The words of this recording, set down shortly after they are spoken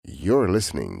You're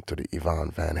listening to the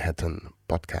Ivan Van Hetten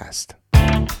podcast.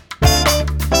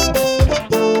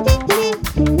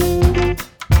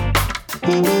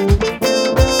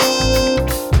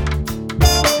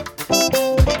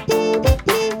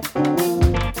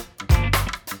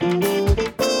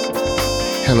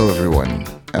 Hello, everyone.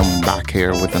 I'm back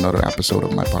here with another episode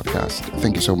of my podcast.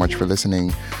 Thank you so much for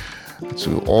listening.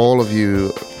 To all of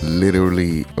you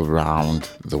literally around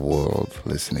the world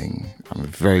listening, I'm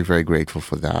very, very grateful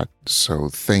for that. So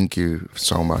thank you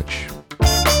so much.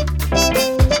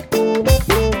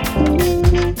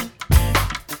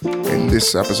 In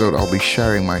this episode, I'll be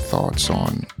sharing my thoughts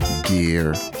on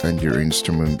gear and your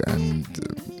instrument and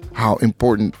how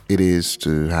important it is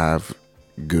to have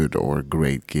good or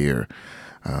great gear.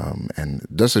 And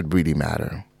does it really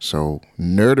matter? So,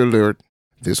 nerd alert.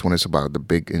 This one is about the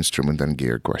big instrument and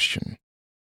gear question.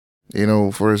 You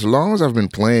know, for as long as I've been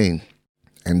playing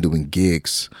and doing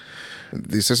gigs,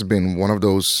 this has been one of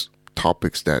those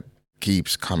topics that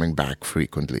keeps coming back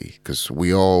frequently because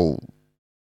we all,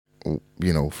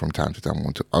 you know, from time to time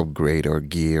want to upgrade our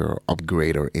gear or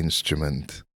upgrade our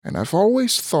instrument. And I've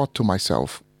always thought to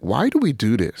myself, why do we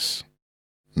do this?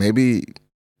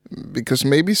 Because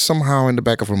maybe somehow in the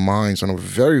back of our minds, on a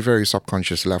very, very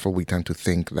subconscious level, we tend to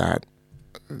think that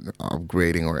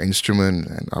upgrading our instrument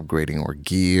and upgrading our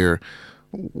gear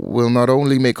will not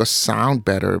only make us sound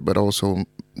better, but also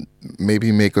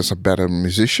maybe make us a better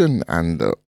musician and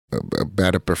a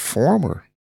better performer.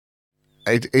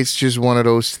 It's just one of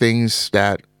those things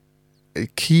that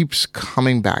it keeps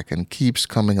coming back and keeps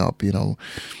coming up, you know.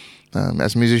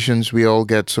 As musicians, we all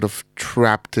get sort of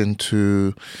trapped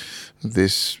into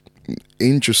this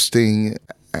interesting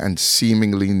and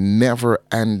seemingly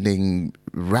never-ending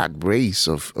rat race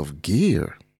of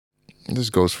gear. This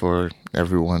goes for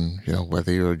everyone, you know,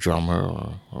 whether you're a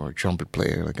drummer or a trumpet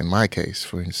player, like in my case,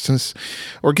 for instance,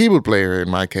 or keyboard player in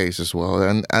my case as well.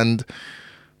 And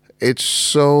it's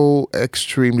so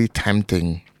extremely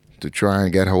tempting to try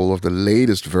and get hold of the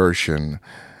latest version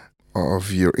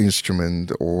of your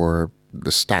instrument or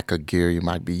the stack of gear you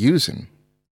might be using.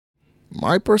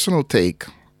 My personal take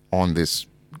on this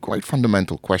quite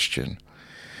fundamental question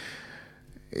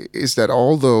is that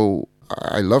although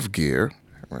I love gear,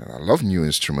 I love new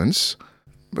instruments,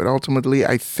 but ultimately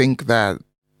I think that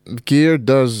gear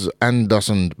does and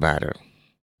doesn't matter.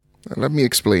 Let me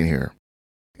explain here.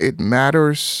 It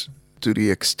matters to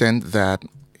the extent that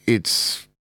it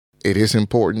is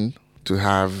important to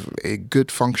have a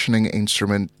good functioning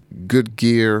instrument, good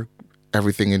gear,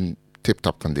 everything in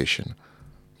tip-top condition.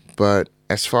 But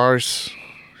as far as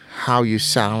how you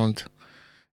sound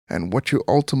and what you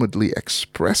ultimately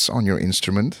express on your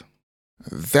instrument,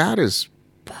 that is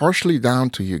partially down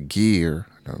to your gear,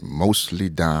 mostly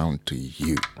down to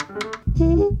you.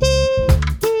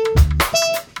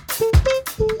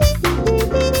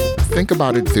 Think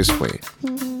about it this way.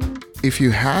 If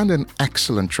you had an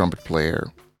excellent trumpet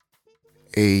player,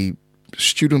 a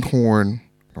student horn,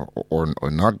 or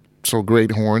not so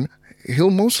great horn, he'll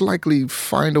most likely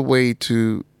find a way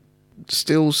to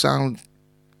still sound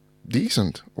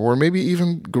decent or maybe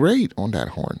even great on that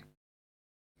horn.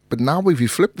 But now if you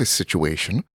flip this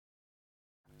situation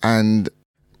and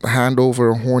hand over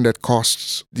a horn that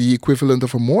costs the equivalent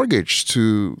of a mortgage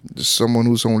to someone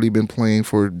who's only been playing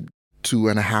for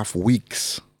 2.5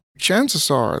 weeks,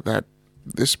 chances are that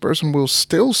this person will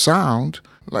still sound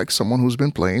like someone who's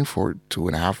been playing for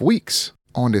 2.5 weeks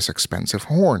on this expensive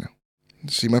horn.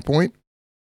 See my point?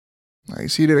 I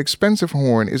see that expensive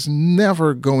horn is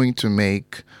never going to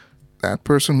make that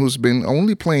person who's been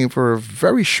only playing for a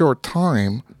very short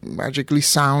time magically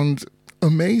sound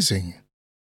amazing.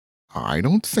 I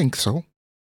don't think so.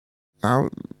 Now,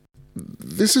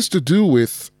 this is to do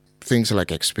with things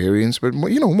like experience, but,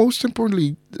 you know, most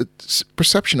importantly, the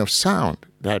perception of sound.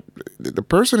 That the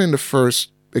person in the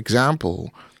first example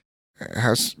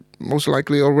has most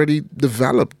likely already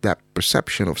developed that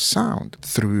perception of sound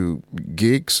through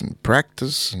gigs and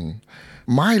practice and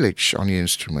mileage on the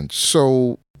instrument.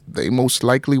 So they most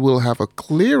likely will have a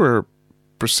clearer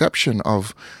perception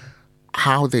of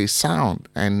how they sound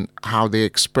and how they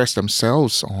express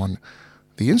themselves on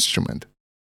the instrument.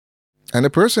 And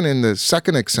the person in the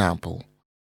second example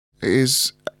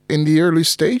is in the early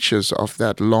stages of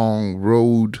that long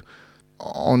road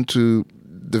onto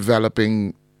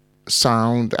developing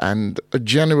sound and a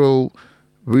general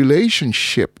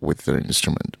relationship with the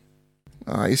instrument.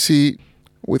 I see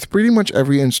with pretty much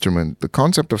every instrument, the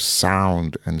concept of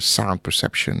sound and sound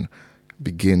perception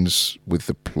begins with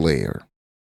the player,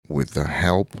 with the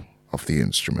help of the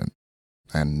instrument,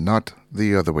 and not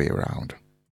the other way around.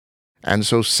 And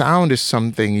so sound is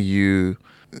something you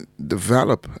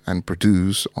develop and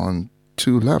produce on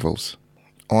two levels.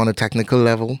 On a technical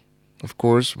level, of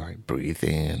course, by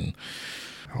breathing,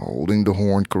 holding the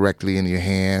horn correctly in your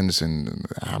hands and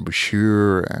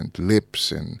embouchure and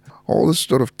lips and all this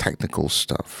sort of technical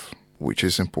stuff, which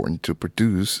is important to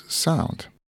produce sound.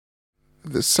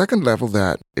 The second level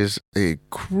that is a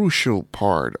crucial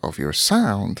part of your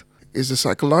sound is the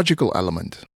psychological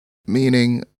element,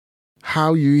 meaning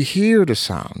how you hear the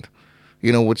sound.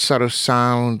 What sort of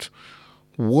sound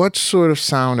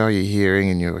are you hearing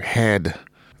in your head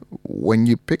when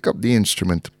you pick up the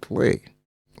instrument to play,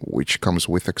 which comes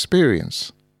with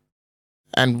experience.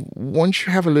 And once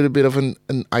you have a little bit of an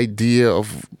idea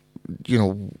of,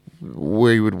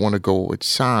 where you would want to go with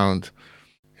sound,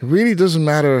 it really doesn't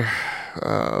matter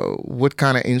what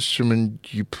kind of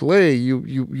instrument you play.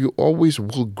 You always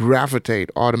will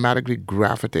automatically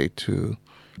gravitate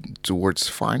towards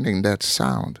finding that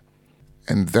sound.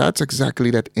 And that's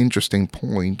exactly that interesting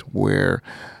point where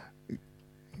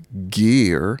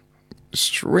gear,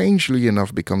 strangely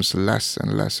enough, becomes less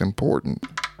and less important.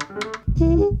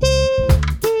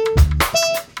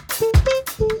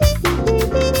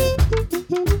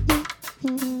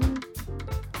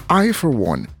 I, for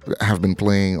one, have been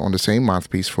playing on the same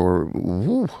mouthpiece for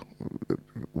well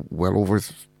over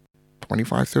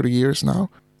 25, 30 years now,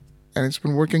 and it's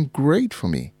been working great for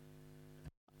me.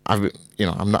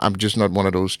 I'm just not one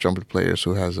of those trumpet players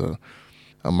who has a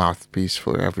mouthpiece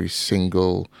for every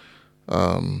single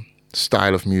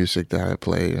style of music that I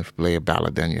play. If I play a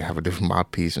ballad, then you have a different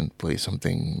mouthpiece, and play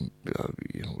something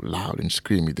loud and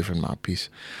screamy, different mouthpiece.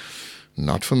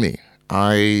 Not for me.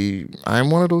 I'm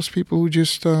one of those people who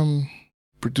just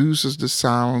produces the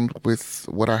sound with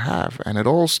what I have, and it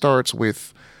all starts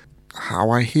with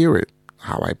how I hear it,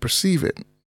 how I perceive it.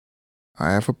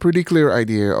 I have a pretty clear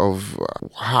idea of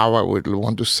how I would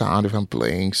want to sound if I'm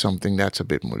playing something that's a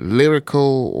bit more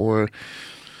lyrical,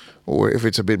 or if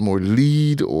it's a bit more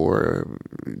lead, or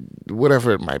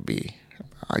whatever it might be.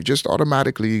 I just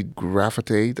automatically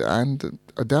gravitate and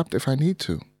adapt if I need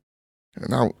to.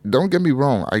 Now, don't get me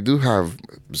wrong, I do have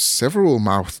several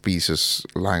mouthpieces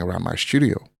lying around my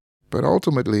studio, but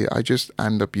ultimately I just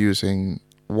end up using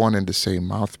one and the same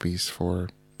mouthpiece for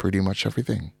pretty much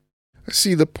everything.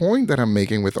 See, the point that I'm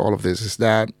making with all of this is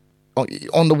that,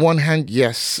 on the one hand,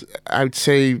 yes, I would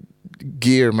say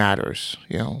gear matters.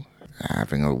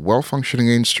 Having a well-functioning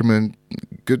instrument,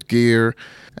 good gear,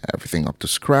 everything up to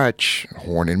scratch,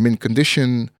 horn in mint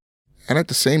condition. And at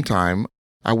the same time,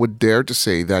 I would dare to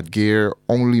say that gear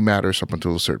only matters up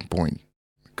until a certain point,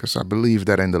 because I believe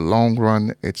that in the long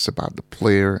run, it's about the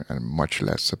player and much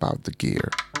less about the gear.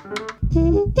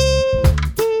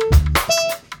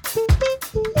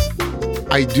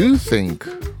 I do think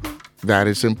that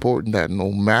it's important that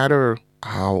no matter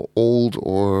how old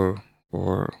or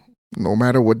no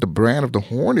matter what the brand of the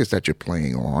horn is that you're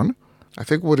playing on, I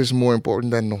think what is more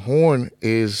important than the horn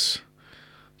is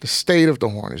the state of the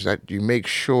horn, is that you make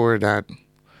sure that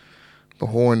the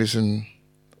horn is in,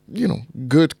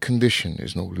 good condition.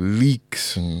 There's no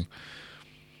leaks, and,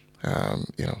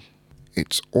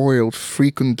 it's oiled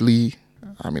frequently.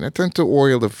 I tend to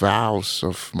oil the valves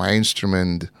of my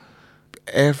instrument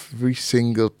every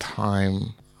single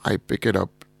time I pick it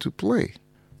up to play,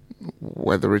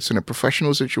 whether it's in a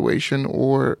professional situation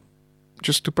or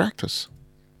just to practice.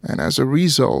 And as a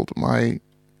result, my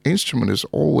instrument is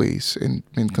always in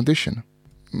mint condition.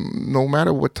 No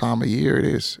matter what time of year it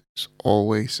is, it's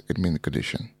always in mint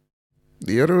condition.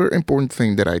 The other important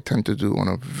thing that I tend to do on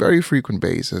a very frequent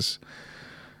basis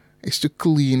is to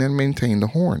clean and maintain the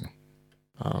horn.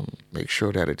 Make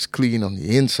sure that it's clean on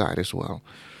the inside as well.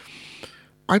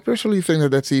 I personally think that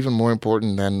that's even more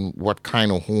important than what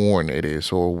kind of horn it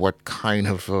is, or what kind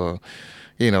of, or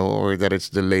that it's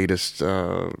the latest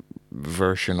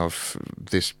version of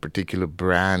this particular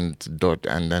brand,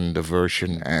 and then the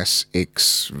version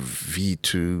SX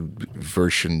V2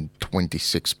 version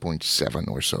 26.7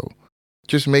 or so.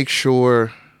 Just make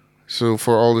sure, so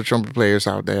for all the trumpet players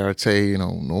out there, I'd say,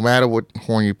 no matter what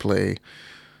horn you play,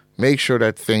 make sure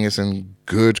that thing is in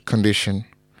good condition.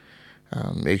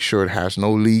 Make sure it has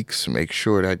no leaks. Make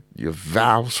sure that your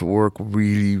valves work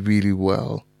really, really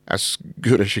well, as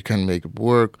good as you can make it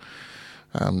work.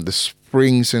 The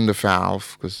springs in the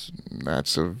valve, because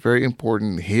that's a very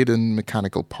important hidden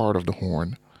mechanical part of the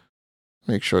horn.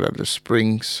 Make sure that the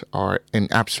springs are in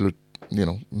absolute,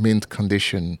 mint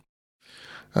condition,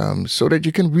 so that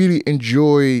you can really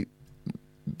enjoy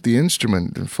the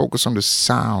instrument and focus on the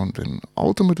sound and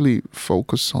ultimately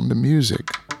focus on the music.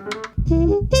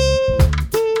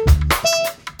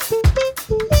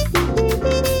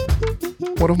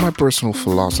 One of my personal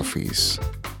philosophies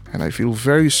And I feel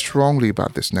very strongly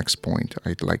about this next point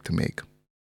I'd like to make.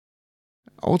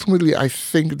 Ultimately, I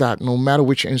think that no matter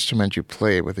which instrument you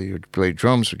play, whether you play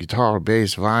drums or guitar,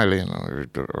 bass, violin,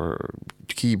 or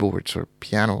keyboards or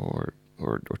piano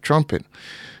or trumpet,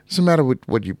 it doesn't matter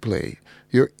what you play.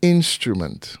 Your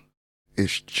instrument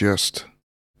is just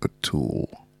a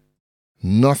tool.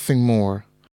 Nothing more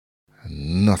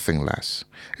and nothing less.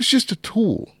 It's just a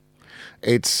tool.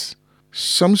 It's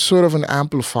some sort of an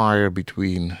amplifier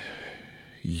between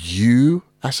you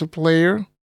as a player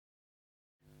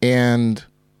and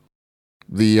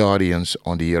the audience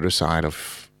on the other side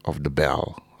of the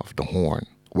bell, of the horn.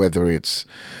 Whether it's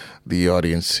the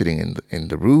audience sitting in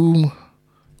the room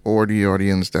or the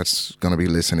audience that's going to be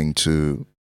listening to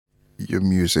your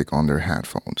music on their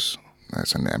headphones.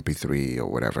 That's an MP3 or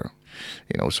whatever.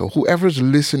 So whoever's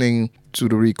listening to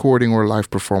the recording or live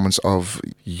performance of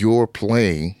your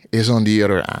playing is on the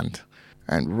other end.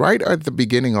 And right at the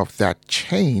beginning of that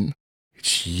chain,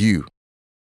 it's you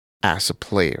as a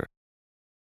player.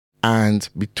 And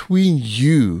between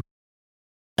you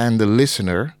and the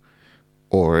listener,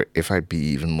 or if I be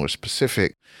even more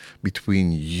specific,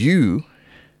 between you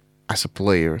as a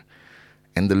player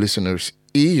and the listener's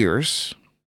ears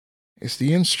is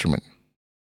the instrument.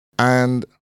 And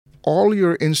all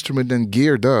your instrument and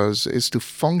gear does is to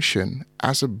function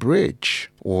as a bridge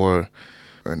or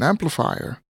an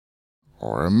amplifier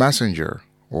or a messenger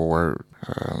or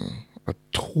a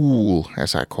tool,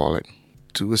 as I call it,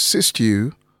 to assist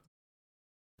you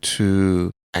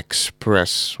to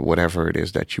express whatever it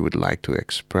is that you would like to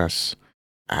express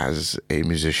as a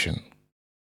musician.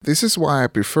 This is why I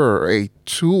prefer a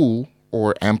tool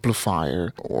or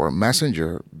amplifier or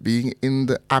messenger being in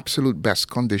the absolute best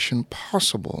condition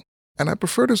possible. And I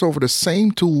prefer this over the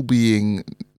same tool being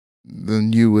the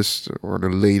newest or the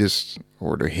latest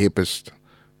or the hippest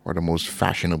or the most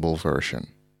fashionable version.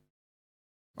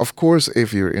 Of course,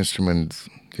 if your instrument,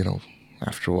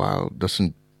 after a while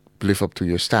doesn't live up to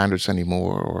your standards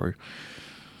anymore, or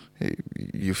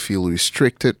you feel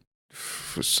restricted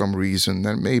for some reason,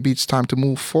 then maybe it's time to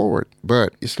move forward.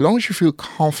 But as long as you feel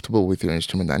comfortable with your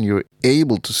instrument and you're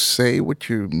able to say what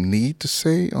you need to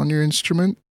say on your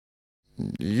instrument,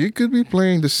 you could be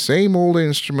playing the same old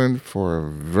instrument for a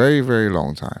very, very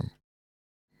long time.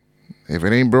 If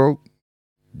it ain't broke,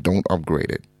 don't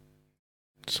upgrade it.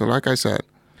 So like I said,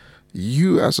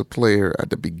 you as a player at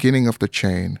the beginning of the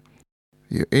chain,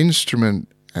 your instrument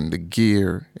and the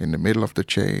gear in the middle of the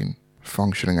chain,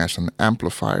 functioning as an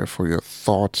amplifier for your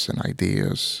thoughts and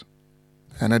ideas.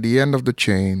 And at the end of the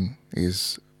chain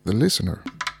is the listener.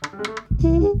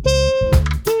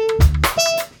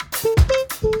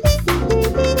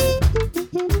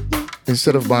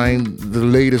 Instead of buying the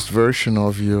latest version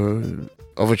of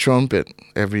a trumpet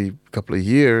every couple of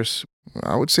years,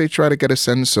 I would say try to get a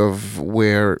sense of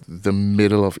where the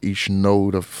middle of each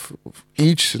note of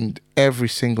each and every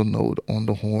single note on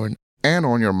the horn and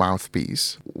on your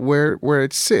mouthpiece, where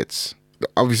it sits.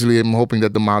 Obviously, I'm hoping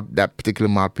that that particular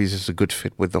mouthpiece is a good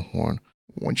fit with the horn.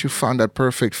 Once you found that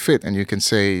perfect fit and you can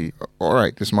say, all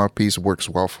right, this mouthpiece works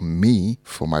well for me,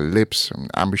 for my lips,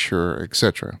 and embouchure,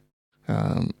 etc.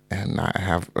 And I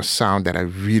have a sound that I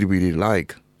really, really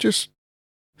like, just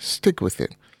stick with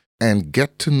it and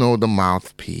get to know the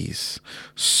mouthpiece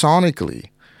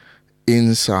sonically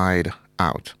inside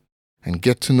out, and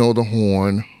get to know the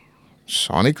horn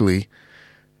sonically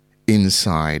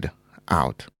inside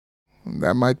out.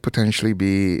 That might potentially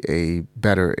be a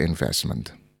better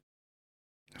investment.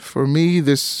 For me,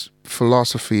 this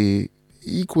philosophy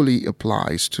equally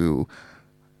applies to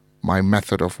my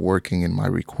method of working in my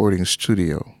recording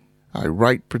studio. I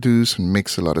write, produce, and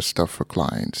mix a lot of stuff for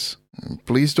clients. And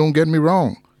please don't get me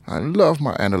wrong. I love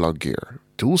my analog gear.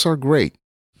 Tools are great.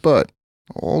 But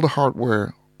all the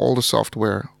hardware, all the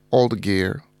software, all the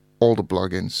gear, all the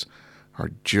plugins are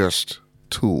just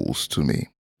tools to me.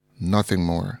 Nothing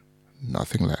more,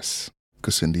 nothing less.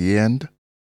 Because in the end,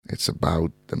 it's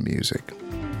about the music.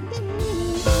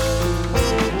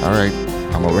 All right,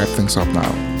 I'm going to wrap things up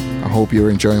now. I hope you're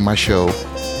enjoying my show.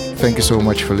 Thank you so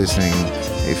much for listening.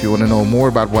 If you want to know more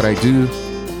about what I do,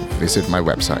 visit my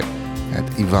website at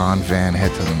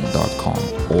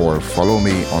ivanvanhetten.com or follow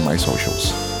me on my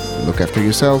socials. Look after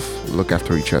yourself, look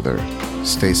after each other.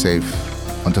 Stay safe.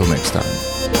 Until next time.